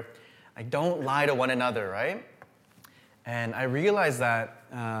part here, like, don't lie to one another, right? And I realized that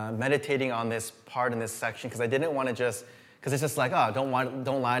meditating on this part in this section, because I didn't want to just, because it's just like, oh,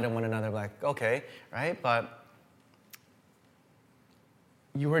 don't lie to one another. Like, okay, right? But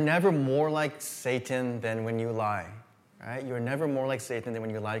you are never more like Satan than when you lie, right? You are never more like Satan than when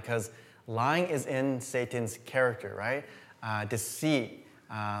you lie, because lying is in Satan's character, right? Deceit,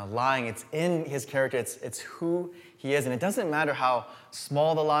 lying, it's in his character. It's who he is. And it doesn't matter how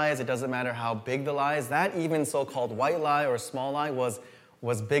small the lie is. It doesn't matter how big the lie is. That even so-called white lie or small lie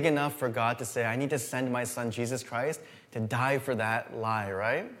was big enough for God to say, I need to send my son, Jesus Christ, to die for that lie,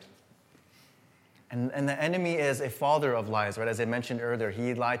 right? And the enemy is a father of lies, right? As I mentioned earlier,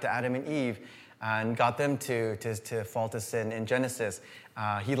 he lied to Adam and Eve and got them to fall to sin in Genesis.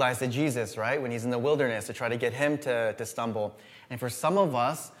 He lies to Jesus, right, when he's in the wilderness to try to get him to stumble. And for some of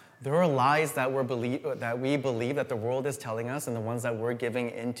us, there are lies that we believe that the world is telling us, and the ones that we're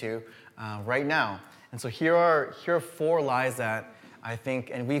giving into right now. And so here are 4 lies that I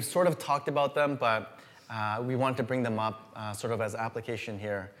think, and we've sort of talked about them, but we want to bring them up sort of as application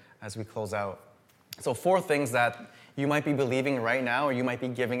here as we close out. So 4 things that you might be believing right now or you might be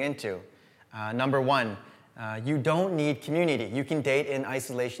giving into. Number 1, you don't need community. You can date in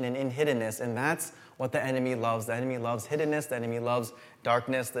isolation and in hiddenness, and that's what the enemy loves. The enemy loves hiddenness. The enemy loves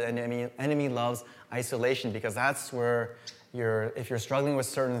darkness. The enemy loves isolation, because that's where if you're struggling with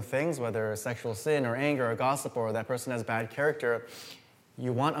certain things, whether sexual sin or anger or gossip or that person has bad character,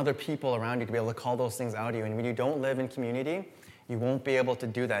 you want other people around you to be able to call those things out of you. And when you don't live in community, you won't be able to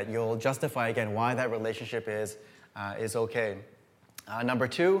do that. You'll justify, again, why that relationship is okay. Number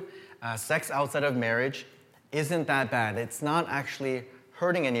 2, sex outside of marriage isn't that bad. It's not actually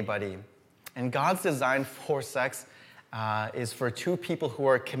hurting anybody. And God's design for sex is for 2 people who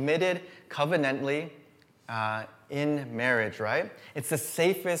are committed covenantally in marriage, right? It's the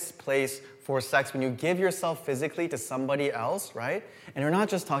safest place for sex when you give yourself physically to somebody else, right? And we're not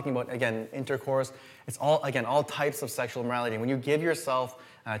just talking about, again, intercourse. It's all types of sexual immorality. When you give yourself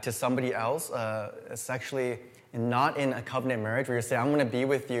to somebody else sexually, and not in a covenant marriage where you say, I'm going to be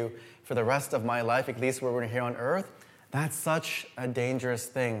with you for the rest of my life, at least where we're here on earth, that's such a dangerous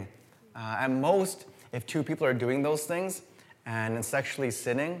thing. At most, if 2 people are doing those things and sexually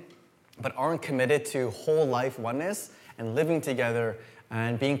sinning, but aren't committed to whole life oneness and living together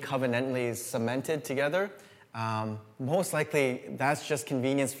and being covenantally cemented together, most likely that's just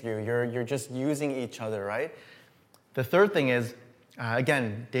convenience for you. You're just using each other, right? The third thing is,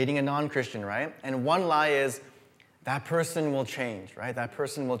 again, dating a non-Christian, right? And one lie is that person will change, right? That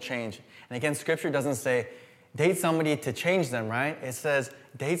person will change. And again, Scripture doesn't say date somebody to change them, right? It says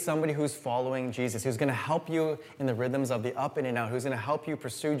date somebody who's following Jesus, who's going to help you in the rhythms of the up and out, who's going to help you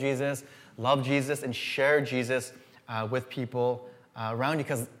pursue Jesus, love Jesus, and share Jesus with people around you.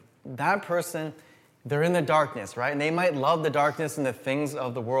 Because that person, they're in the darkness, right? And they might love the darkness and the things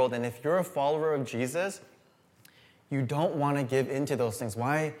of the world. And if you're a follower of Jesus, you don't want to give into those things.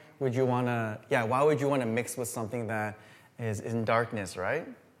 Why would you want to mix with something that is in darkness, right?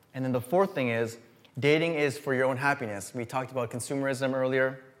 And then the fourth thing is, dating is for your own happiness. We talked about consumerism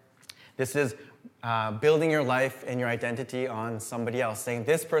earlier. This is building your life and your identity on somebody else, saying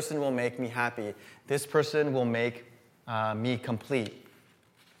this person will make me happy. This person will make me complete.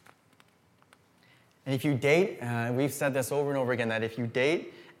 And if you date, we've said this over and over again, that if you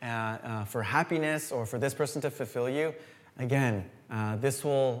date for happiness or for this person to fulfill you, again, this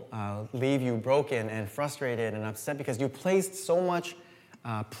will leave you broken and frustrated and upset because you placed so much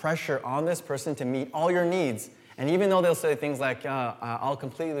pressure on this person to meet all your needs. And even though they'll say things like, I'll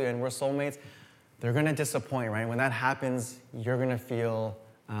complete you and we're soulmates, they're going to disappoint, right? When that happens, you're going to feel,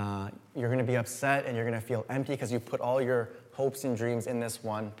 you're going to be upset and you're going to feel empty because you put all your hopes and dreams in this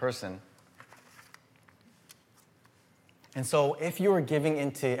one person. And so if you are giving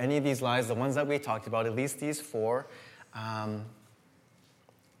into any of these lies, the ones that we talked about, at least these four,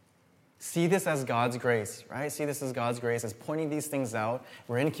 see this as God's grace, right? See this as God's grace, as pointing these things out.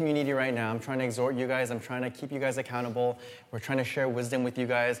 We're in community right now. I'm trying to exhort you guys. I'm trying to keep you guys accountable. We're trying to share wisdom with you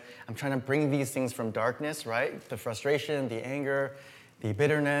guys. I'm trying to bring these things from darkness, right? The frustration, the anger, the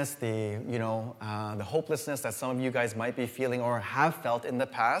bitterness, the hopelessness that some of you guys might be feeling or have felt in the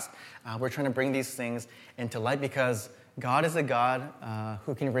past. We're trying to bring these things into light because God is a God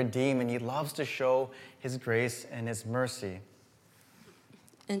who can redeem, and He loves to show His grace and His mercy.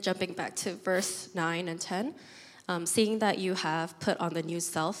 And jumping back to verse 9 and 10, seeing that you have put on the new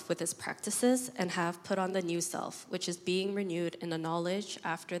self with its practices and have put on the new self, which is being renewed in the knowledge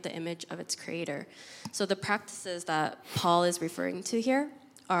after the image of its creator. So the practices that Paul is referring to here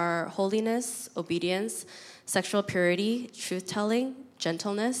are holiness, obedience, sexual purity, truth-telling,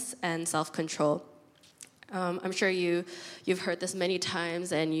 gentleness, and self-control. I'm sure you've heard this many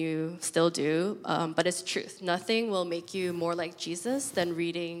times and you still do, but it's truth. Nothing will make you more like Jesus than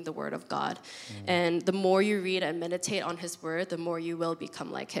reading the Word of God. And the more you read and meditate on His Word, the more you will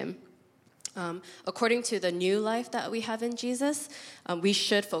become like Him. According to the new life that we have in Jesus, we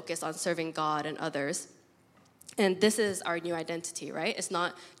should focus on serving God and others. And this is our new identity, right? It's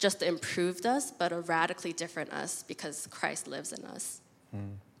not just the improved us, but a radically different us because Christ lives in us.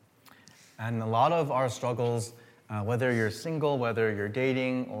 And a lot of our struggles, whether you're single, whether you're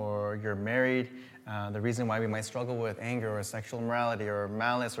dating, or you're married, the reason why we might struggle with anger or sexual immorality or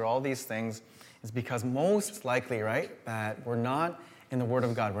malice or all these things is because most likely, right, that we're not in the Word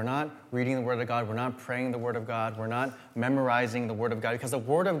of God. We're not reading the Word of God. We're not praying the Word of God. We're not memorizing the Word of God because the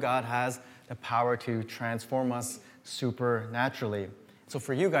Word of God has the power to transform us supernaturally. So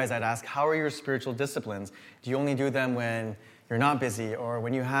for you guys, I'd ask, how are your spiritual disciplines? Do you only do them when you're not busy, or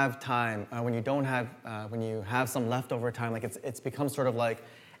when you have time, when you don't have, when you have some leftover time? Like it's become sort of like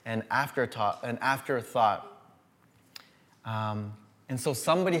an afterthought. And so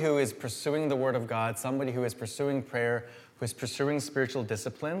somebody who is pursuing the Word of God, somebody who is pursuing prayer, who is pursuing spiritual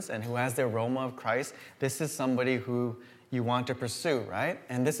disciplines, and who has the aroma of Christ, this is somebody who you want to pursue, right?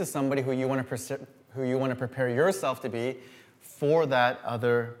 And this is somebody who you want to prepare yourself to be for that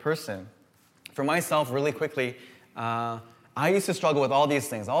other person. For myself, really quickly, I used to struggle with all these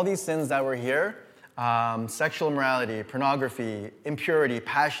things, all these sins that were here, sexual immorality, pornography, impurity,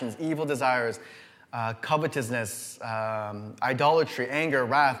 passions, evil desires, covetousness, idolatry, anger,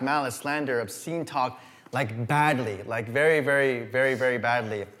 wrath, malice, slander, obscene talk, like badly, like very, very, very, very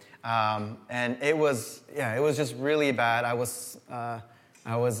badly. And it was just really bad. I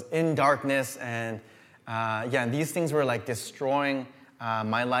was in darkness, and these things were like destroying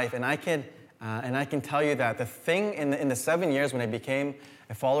my life. And I can tell you that the thing in the 7 years when I became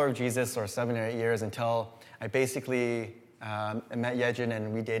a follower of Jesus, or 7 or 8 years until I basically met Yejin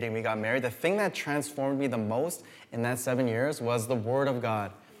and we dated and we got married, the thing that transformed me the most in that 7 years was the Word of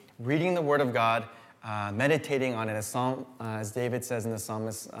God. Reading the Word of God, meditating on it, as David says in the Psalm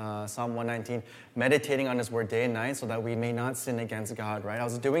 119, meditating on His Word day and night so that we may not sin against God, right? I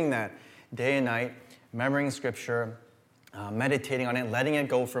was doing that day and night, memorizing Scripture, meditating on it, letting it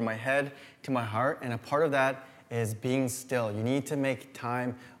go from my head to my heart. And a part of that is being still. You need to make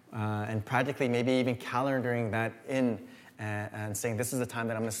time and practically maybe even calendaring that in and saying, this is the time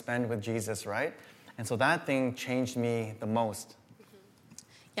that I'm going to spend with Jesus, right? And so that thing changed me the most.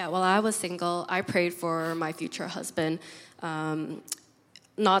 Yeah, while I was single, I prayed for my future husband.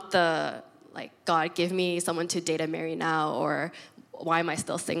 Not the, like, God, give me someone to date and marry now, or why am I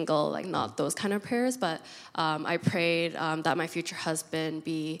still single? Like, not those kind of prayers, but I prayed that my future husband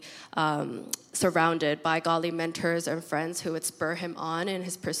be surrounded by godly mentors and friends who would spur him on in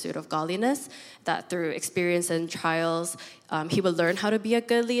his pursuit of godliness, that through experience and trials, he would learn how to be a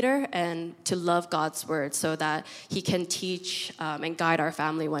good leader and to love God's word so that he can teach and guide our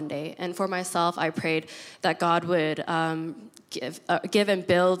family one day. And for myself, I prayed that God would give and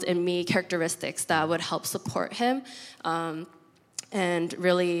build in me characteristics that would help support him and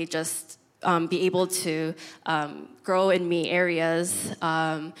really just be able to grow in me areas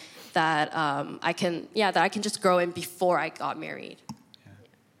that I can just grow in before I got married. Yeah.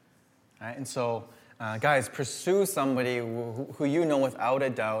 All right, and so, guys, pursue somebody who you know without a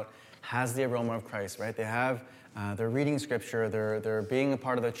doubt has the aroma of Christ, right? They have, they're reading scripture, they're being a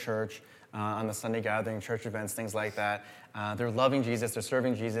part of the church on the Sunday gathering, church events, things like that. They're loving Jesus, they're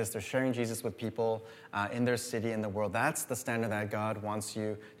serving Jesus, they're sharing Jesus with people in their city, in the world. That's the standard that God wants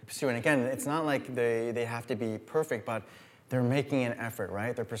you to pursue. And again, it's not like they have to be perfect, but they're making an effort,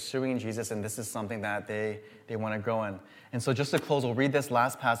 right? They're pursuing Jesus, and this is something that they want to grow in. And so just to close, we'll read this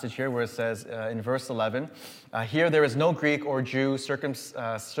last passage here where it says in verse 11, here there is no Greek or Jew,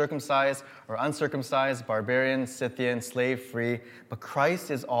 circumcised or uncircumcised, barbarian, Scythian, slave free, but Christ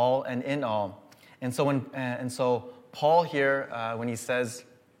is all and in all. And so Paul here, when he says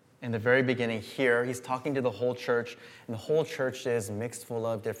in the very beginning here, he's talking to the whole church, and the whole church is mixed full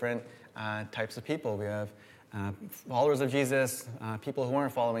of different types of people. We have followers of Jesus, people who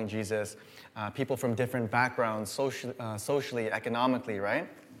aren't following Jesus, people from different backgrounds, socially, economically, right?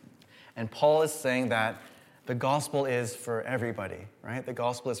 And Paul is saying that the gospel is for everybody, right? The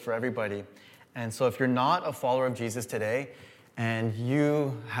gospel is for everybody. And so if you're not a follower of Jesus today, and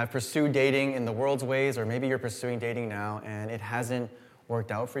you have pursued dating in the world's ways, or maybe you're pursuing dating now, and it hasn't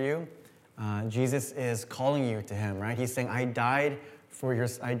worked out for you, Jesus is calling you to him, right? He's saying, I died for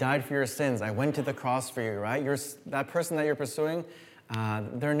your sins. I went to the cross for you, right? That person that you're pursuing,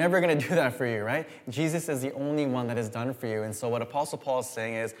 they're never going to do that for you, right? Jesus is the only one that has done for you. And so what Apostle Paul is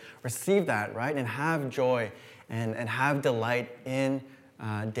saying is receive that, right? And have joy and have delight in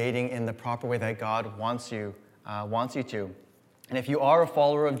dating in the proper way that God wants you to. And if you are a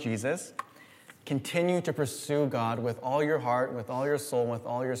follower of Jesus, continue to pursue God with all your heart, with all your soul, with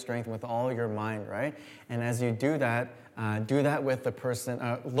all your strength, with all your mind, right? And as you do that with the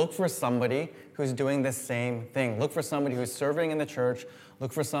person. Look for somebody who's doing the same thing. Look for somebody who's serving in the church.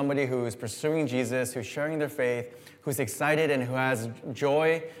 Look for somebody who's pursuing Jesus, who's sharing their faith, who's excited and who has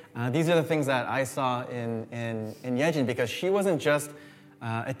joy. These are the things that I saw in Yejin, because she wasn't just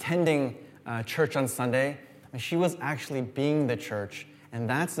attending church on Sunday. She was actually being the church. And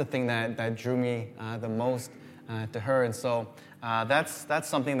that's the thing that drew me the most to her. And so that's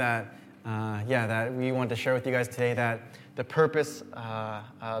something that we want to share with you guys today, that the purpose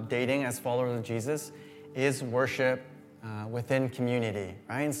of dating as followers of Jesus is worship within community,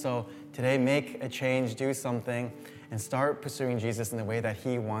 right? And so today, make a change, do something, and start pursuing Jesus in the way that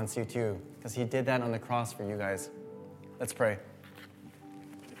he wants you to, because he did that on the cross for you guys. Let's pray.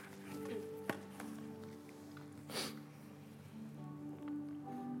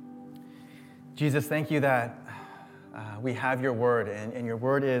 Jesus, thank you that we have your word, and your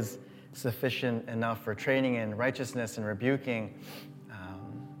word is sufficient enough for training in righteousness and rebuking,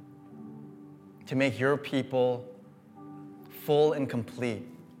 to make your people full and complete.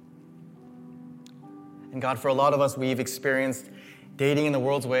 And God, for a lot of us, we've experienced dating in the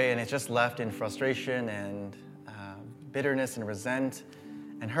world's way, and it's just left in frustration and bitterness and resent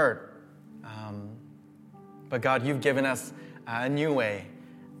and hurt. But God, you've given us a new way,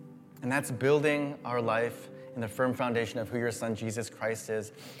 and that's building our life in the firm foundation of who your son Jesus Christ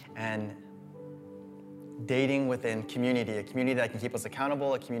is, and dating within community, a community that can keep us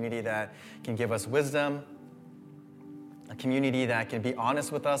accountable, a community that can give us wisdom, a community that can be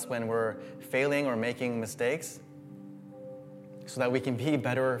honest with us when we're failing or making mistakes, so that we can be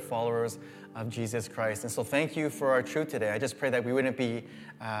better followers of Jesus Christ. And so thank you for our truth today. I just pray that we wouldn't be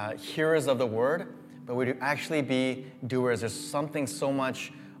hearers of the word, but we'd actually be doers. There's something so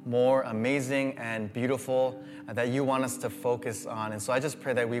much more amazing and beautiful that you want us to focus on. And so I just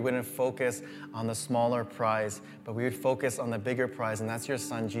pray that we wouldn't focus on the smaller prize, but we would focus on the bigger prize, and that's your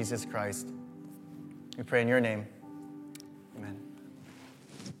son, Jesus Christ. We pray in your name. Amen.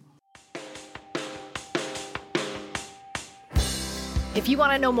 If you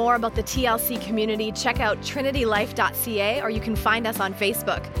want to know more about the TLC community, check out trinitylife.ca, or you can find us on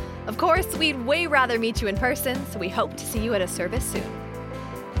Facebook. Of course, we'd way rather meet you in person, so we hope to see you at a service soon.